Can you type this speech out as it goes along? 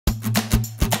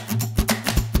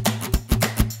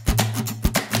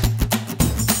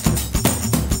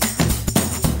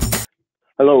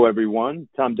everyone.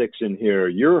 Tom Dixon here,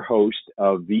 your host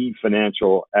of the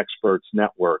Financial Experts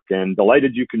Network, and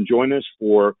delighted you can join us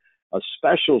for a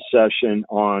special session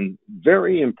on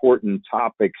very important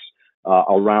topics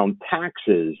around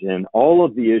taxes and all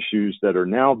of the issues that are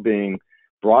now being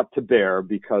brought to bear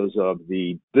because of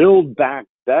the Build Back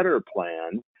Better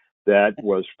plan that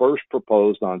was first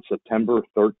proposed on September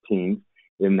 13th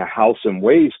in the House and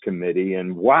Ways Committee.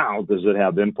 And wow, does it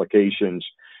have implications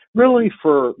really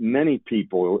for many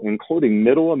people, including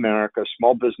middle America,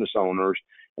 small business owners,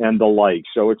 and the like.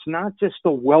 So it's not just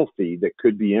the wealthy that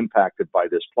could be impacted by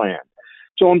this plan.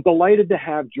 So I'm delighted to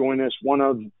have join us one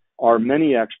of our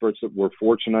many experts that we're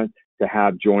fortunate to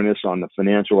have join us on the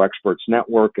Financial Experts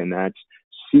Network, and that's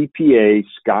CPA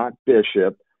Scott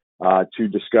Bishop, to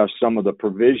discuss some of the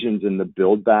provisions in the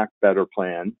Build Back Better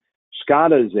plan.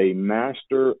 Scott is a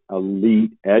master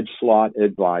elite edge slot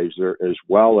advisor, as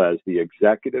well as the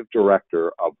executive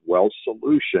director of Wealth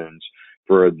Solutions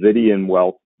for Avidian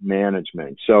Wealth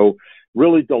Management. So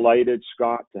really delighted,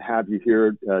 Scott, to have you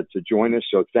here to join us.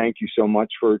 So thank you so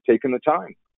much for taking the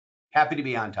time. Happy to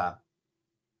be on, Tom.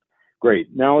 Great.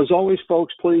 Now, as always,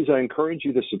 folks, please, I encourage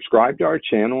you to subscribe to our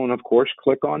channel and, of course,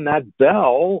 click on that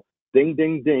bell, ding,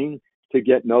 ding, ding, to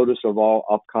get notice of all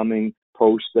upcoming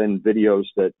posts and videos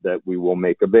that we will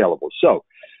make available. So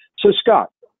Scott,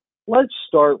 let's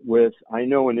start with, I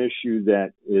know, an issue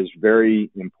that is very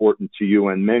important to you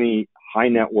and many high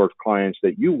net worth clients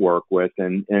that you work with,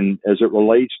 and as it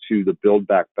relates to the Build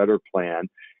Back Better plan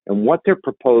and what they're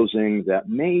proposing that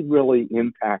may really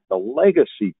impact the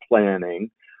legacy planning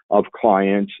of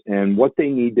clients and what they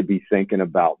need to be thinking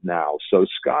about now. So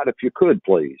Scott, if you could,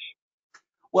 please.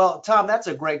 Well, Tom, that's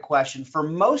a great question. For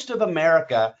most of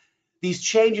America, these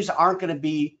changes aren't going to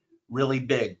be really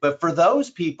big. But for those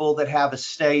people that have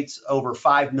estates over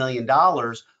 $5 million,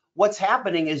 what's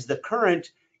happening is the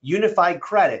current unified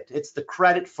credit. It's the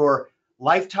credit for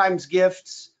lifetime's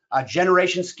gifts,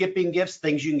 generation skipping gifts,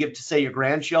 things you can give to, say, your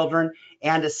grandchildren,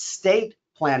 and estate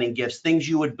planning gifts, things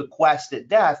you would bequest at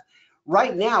death.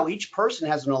 Right now, each person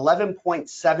has an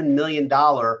 $11.7 million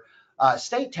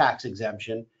estate tax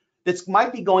exemption that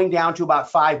might be going down to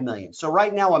about $5 million. So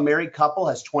right now, a married couple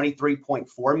has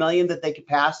 $23.4 million that they could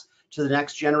pass to the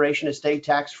next generation estate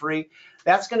tax free.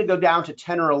 That's going to go down to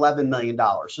 $10 or $11 million.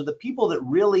 So the people that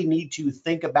really need to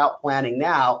think about planning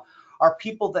now are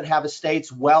people that have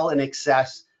estates well in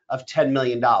excess of $10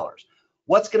 million.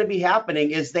 What's going to be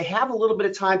happening is they have a little bit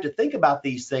of time to think about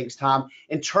these things, Tom,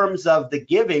 in terms of the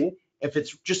giving, if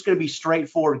it's just going to be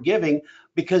straightforward giving,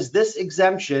 because this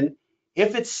exemption,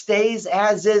 if it stays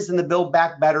as is in the Build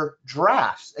Back Better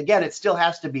drafts, again, it still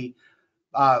has to be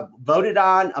voted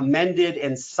on, amended,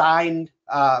 and signed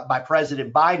by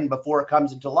President Biden before it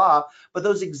comes into law. But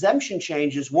those exemption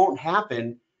changes won't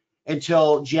happen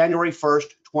until January 1st,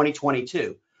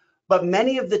 2022. But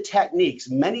many of the techniques,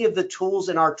 many of the tools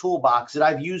in our toolbox that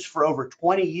I've used for over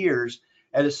 20 years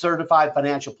as a certified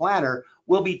financial planner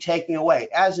will be taken away.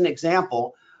 As an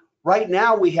example, right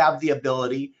now we have the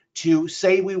ability to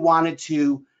say we wanted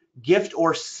to gift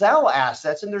or sell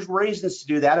assets, and there's reasons to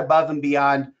do that above and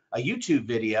beyond a YouTube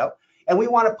video, and we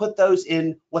want to put those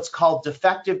in what's called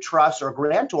defective trust or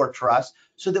grantor trust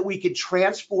so that we could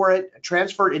transfer it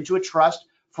into a trust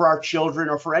for our children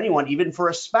or for anyone, even for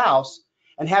a spouse,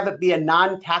 and have it be a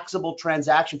non-taxable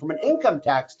transaction from an income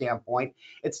tax standpoint.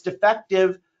 It's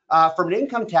defective from an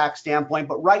income tax standpoint,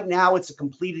 but right now it's a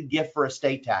completed gift for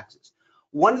estate taxes.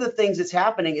 One of the things that's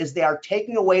happening is they are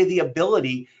taking away the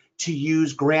ability to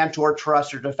use grantor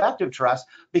trust or defective trust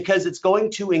because it's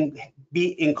going to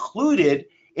be included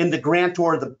in the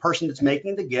grantor, the person that's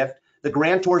making the gift, the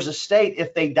grantor's estate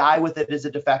if they die with it as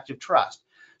a defective trust.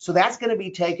 So that's going to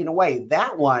be taken away.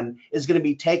 That one is going to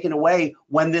be taken away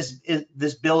when this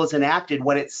bill is enacted,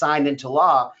 when it's signed into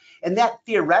law. And that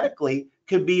theoretically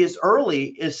could be as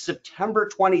early as September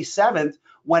 27th,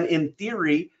 when in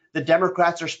theory, the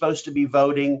Democrats are supposed to be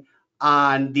voting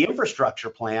on the infrastructure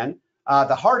plan,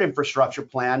 the hard infrastructure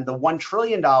plan, the $1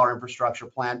 trillion infrastructure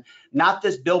plan, not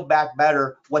this Build Back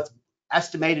Better, what's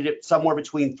estimated at somewhere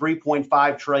between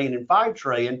 3.5 trillion and 5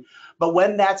 trillion. But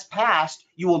when that's passed,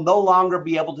 you will no longer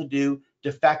be able to do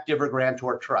defective or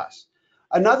grantor trust.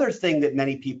 Another thing that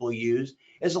many people use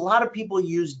is a lot of people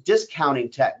use discounting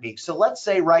techniques. So let's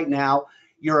say right now,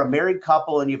 you're a married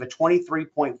couple and you have a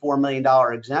 $23.4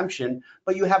 million exemption,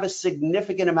 but you have a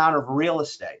significant amount of real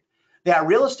estate. That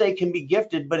real estate can be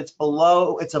gifted, but it's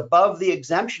above the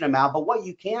exemption amount. But what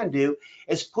you can do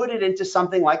is put it into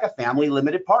something like a family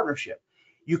limited partnership.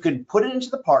 You can put it into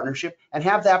the partnership and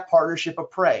have that partnership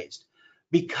appraised.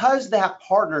 Because that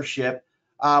partnership,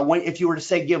 if you were to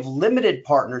say give limited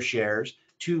partner shares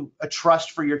to a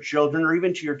trust for your children or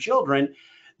even to your children,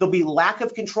 there'll be lack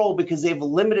of control because they have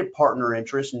limited partner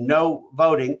interest, no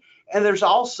voting. And there's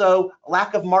also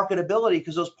lack of marketability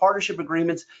because those partnership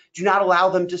agreements do not allow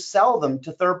them to sell them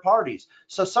to third parties.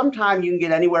 So sometimes you can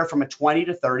get anywhere from a 20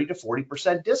 to 30 to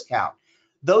 40% discount.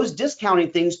 Those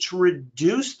discounting things to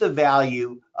reduce the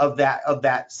value of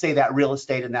that, say that real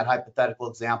estate in that hypothetical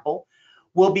example,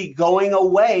 will be going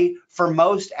away for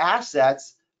most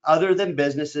assets other than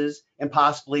businesses and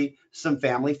possibly some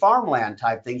family farmland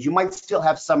type things. You might still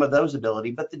have some of those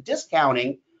ability, but the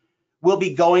discounting will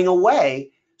be going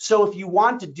away. So if you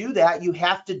want to do that, you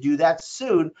have to do that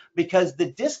soon, because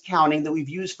the discounting that we've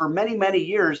used for many, many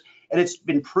years, and it's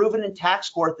been proven in tax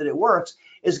court that it works,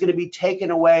 is going to be taken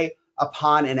away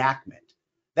upon enactment.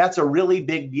 That's a really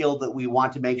big deal that we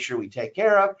want to make sure we take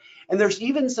care of. And there's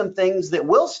even some things that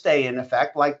will stay in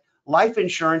effect, like life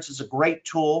insurance is a great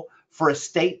tool for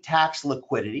estate tax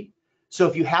liquidity. So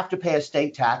if you have to pay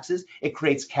estate taxes, it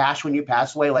creates cash when you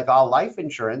pass away, like all life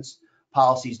insurance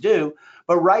policies do.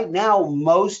 But right now,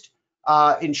 most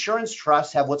insurance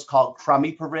trusts have what's called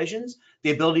crummy provisions,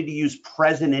 the ability to use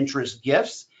present interest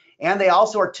gifts, and they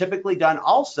also are typically done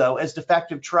also as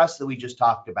defective trusts that we just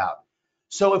talked about.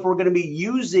 So if we're going to be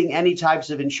using any types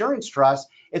of insurance trusts,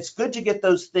 it's good to get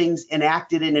those things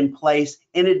enacted and in place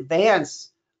in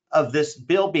advance of this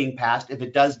bill being passed, if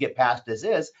it does get passed as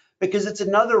is, because it's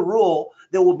another rule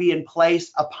that will be in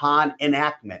place upon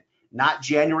enactment, not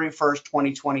January 1st,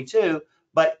 2022,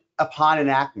 but upon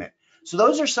enactment. So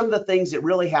those are some of the things that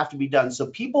really have to be done. So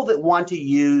people that want to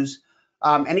use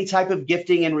any type of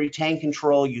gifting and retain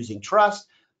control using trust,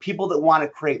 people that want to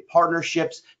create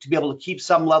partnerships to be able to keep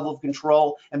some level of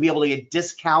control and be able to get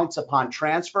discounts upon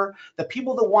transfer, the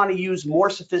people that want to use more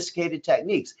sophisticated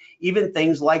techniques, even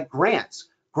things like grants,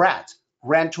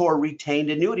 grantor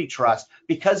retained annuity trust,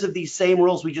 because of these same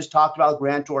rules we just talked about,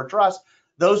 grantor trust,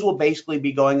 those will basically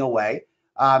be going away.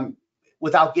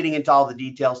 Without getting into all the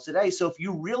details today. So if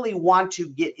you really want to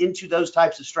get into those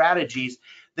types of strategies,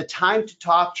 the time to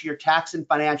talk to your tax and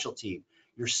financial team,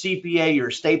 your CPA, your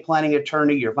estate planning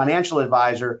attorney, your financial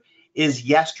advisor is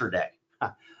yesterday,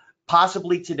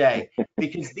 possibly today,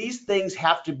 because these things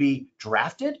have to be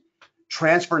drafted,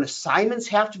 transfer and assignments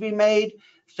have to be made,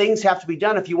 things have to be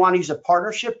done. If you want to use a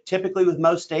partnership, typically with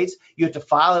most states, you have to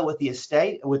file it with the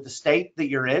estate, with the state that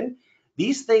you're in.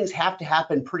 These things have to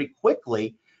happen pretty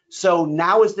quickly. So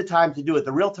now is the time to do it.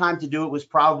 The real time to do it was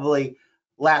probably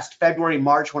last February,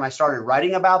 March, when I started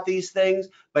writing about these things.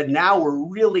 But now we're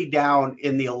really down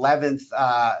in the 11th,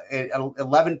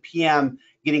 11 p.m.,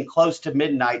 getting close to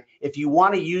midnight. If you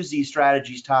want to use these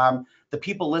strategies, Tom, the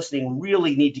people listening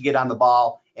really need to get on the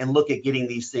ball and look at getting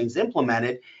these things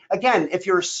implemented. Again, if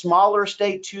you're a smaller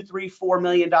state, $2, $3, $4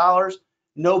 million,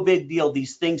 no big deal.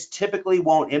 These things typically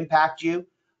won't impact you.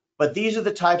 But these are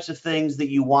the types of things that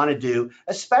you want to do,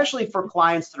 especially for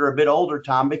clients that are a bit older,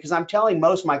 Tom, because I'm telling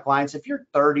most of my clients, if you're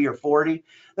 30 or 40,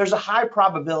 there's a high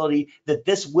probability that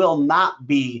this will not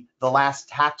be the last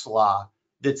tax law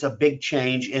that's a big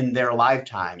change in their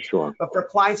lifetime. Sure. But for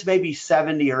clients maybe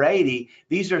 70 or 80,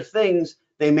 these are things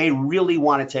they may really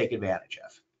want to take advantage of.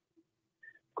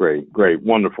 Great,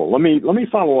 wonderful. Let me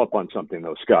follow up on something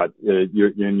though, Scott.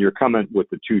 Your comment with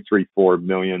the 2, 3, 4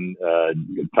 million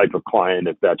type of client,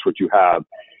 if that's what you have,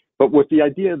 but with the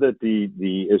idea that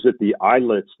is it the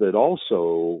ILITs that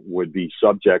also would be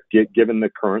subject, given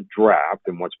the current draft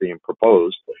and what's being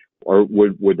proposed, or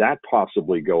would that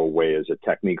possibly go away as a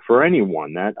technique for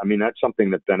anyone? That's something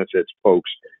that benefits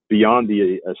folks beyond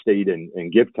the estate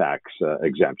and gift tax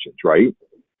exemptions, right?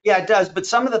 Yeah, it does. But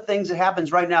some of the things that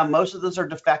happens right now, most of those are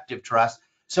defective trusts.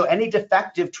 So any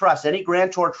defective trust, any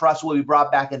grantor trust will be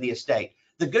brought back in the estate.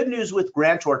 The good news with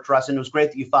grantor trust, and it was great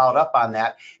that you followed up on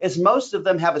that, is most of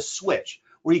them have a switch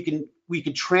where we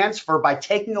can transfer by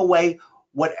taking away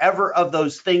whatever of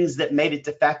those things that made it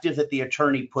defective that the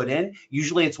attorney put in.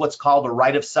 Usually it's what's called a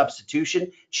right of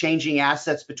substitution, changing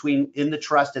assets between in the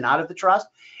trust and out of the trust.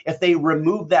 If they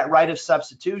remove that right of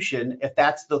substitution, if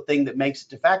that's the thing that makes it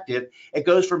defective, it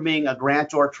goes from being a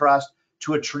grantor trust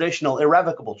to a traditional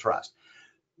irrevocable trust.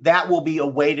 That will be a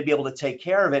way to be able to take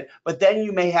care of it. But then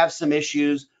you may have some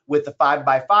issues with the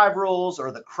 5x5 rules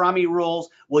or the crummy rules.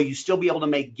 Will you still be able to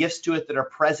make gifts to it that are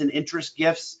present interest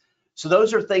gifts? So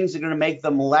those are things that are going to make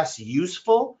them less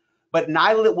useful, but an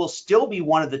ILIT will still be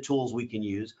one of the tools we can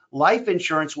use. Life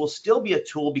insurance will still be a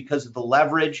tool because of the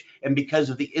leverage and because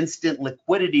of the instant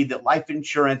liquidity that life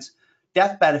insurance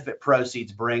death benefit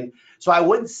proceeds bring. So I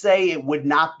wouldn't say it would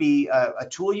not be a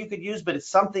tool you could use, but it's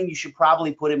something you should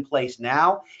probably put in place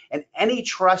now. And any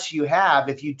trust you have,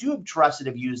 if you do trust that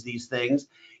have used these things,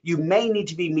 you may need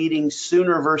to be meeting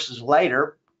sooner versus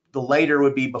later, the later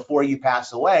would be before you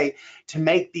pass away, to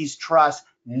make these trusts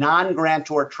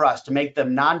non-grantor trusts, to make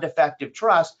them non-defective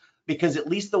trusts, because at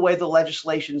least the way the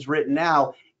legislation is written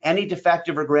now, any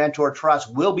defective or grantor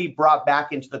trust will be brought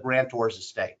back into the grantor's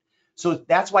estate. So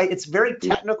that's why it's very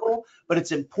technical, but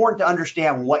it's important to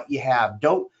understand what you have.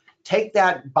 Don't take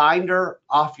that binder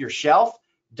off your shelf,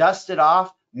 dust it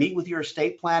off, meet with your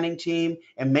estate planning team,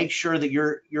 and make sure that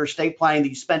your estate planning that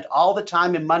you spent all the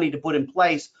time and money to put in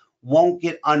place won't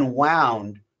get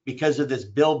unwound because of this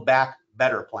Build Back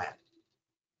Better plan.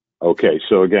 Okay,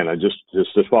 so again, I just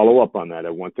to follow up on that, I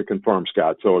want to confirm,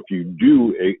 Scott. So if you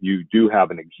do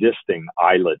have an existing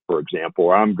ILIT, for example,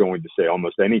 or I'm going to say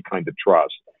almost any kind of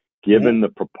trust, given the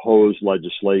proposed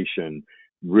legislation,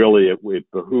 really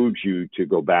it behooves you to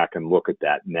go back and look at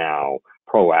that now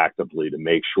proactively to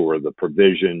make sure the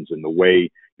provisions and the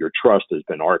way your trust has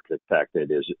been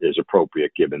architected is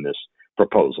appropriate given this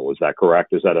proposal. Is that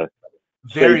correct? Is that a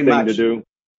safe thing to do?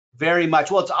 Very much.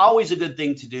 Well, it's always a good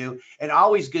thing to do, and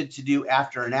always good to do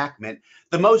after enactment.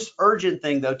 The most urgent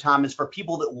thing, though, Tom, is for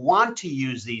people that want to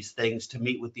use these things to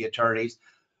meet with the attorneys.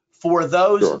 For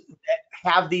those that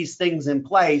have these things in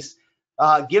place,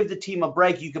 give the team a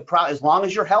break. You could probably, as long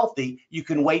as you're healthy, you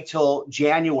can wait till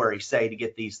January, say, to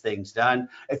get these things done.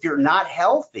 If you're not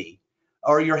healthy,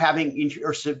 or you're having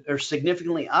or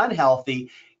significantly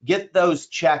unhealthy, get those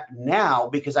checked now,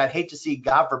 because I'd hate to see,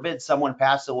 God forbid, someone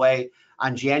pass away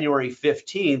on January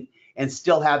 15th and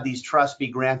still have these trusts be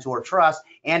grantor trusts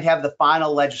and have the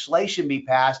final legislation be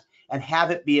passed and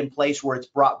have it be in place where it's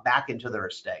brought back into their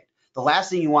estate. The last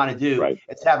thing you want to do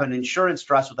is have an insurance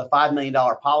trust with a $5 million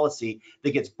policy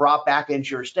that gets brought back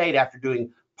into your estate after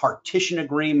doing partition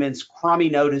agreements, crummy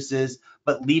notices,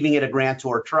 but leaving it a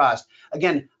grantor trust.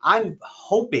 Again, I'm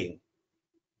hoping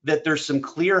that there's some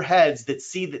clear heads that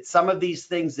see that some of these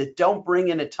things that don't bring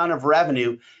in a ton of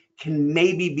revenue can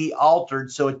maybe be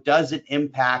altered so it doesn't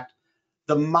impact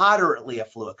the moderately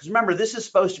affluent. Because remember, this is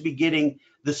supposed to be getting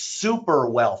the super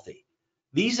wealthy.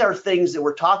 These are things that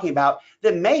we're talking about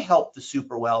that may help the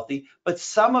super wealthy, but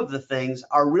some of the things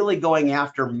are really going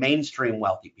after mainstream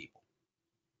wealthy people.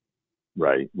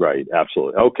 Right,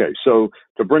 absolutely. Okay, so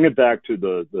to bring it back to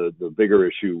the bigger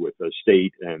issue with the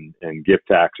state and gift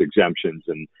tax exemptions,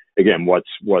 and again,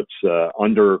 what's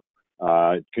under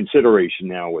consideration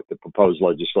now with the proposed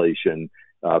legislation,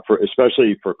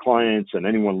 especially for clients and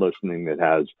anyone listening that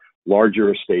has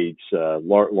larger estates,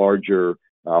 larger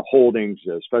holdings,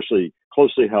 especially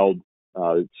closely held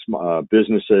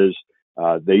businesses,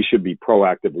 they should be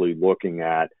proactively looking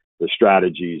at the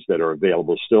strategies that are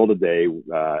available still today,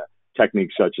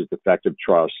 techniques such as defective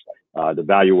trust, the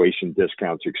valuation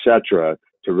discounts, et cetera,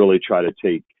 to really try to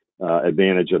take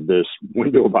advantage of this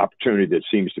window of opportunity that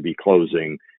seems to be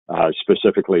closing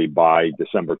specifically by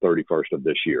December 31st of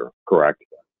this year, correct?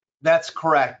 That's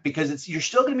correct, because you're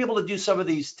still going to be able to do some of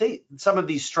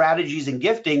these strategies in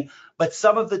gifting, but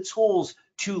some of the tools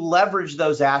to leverage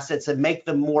those assets and make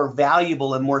them more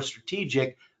valuable and more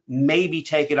strategic may be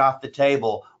taken off the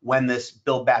table when this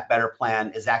Build Back Better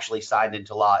plan is actually signed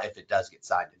into law, if it does get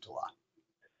signed into law.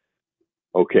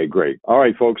 Okay, great. All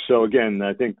right, folks. So again,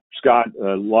 I think, Scott,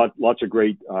 lots of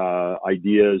great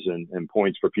ideas and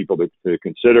points for people to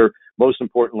consider. Most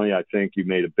importantly, I think you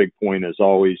made a big point, as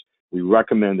always. We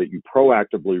recommend that you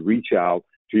proactively reach out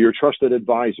to your trusted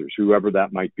advisors, whoever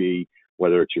that might be,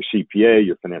 whether it's your CPA,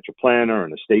 your financial planner,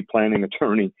 an estate planning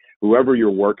attorney, whoever you're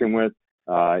working with.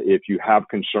 If you have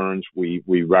concerns, we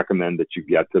recommend that you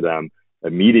get to them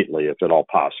immediately, if at all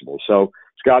possible. So,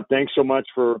 Scott, thanks so much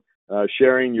for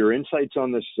sharing your insights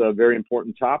on this very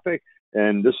important topic.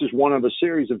 And this is one of a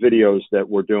series of videos that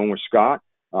we're doing with Scott.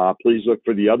 Please look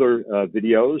for the other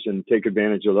videos and take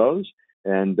advantage of those.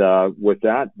 And with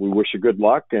that, we wish you good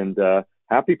luck and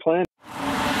happy planning.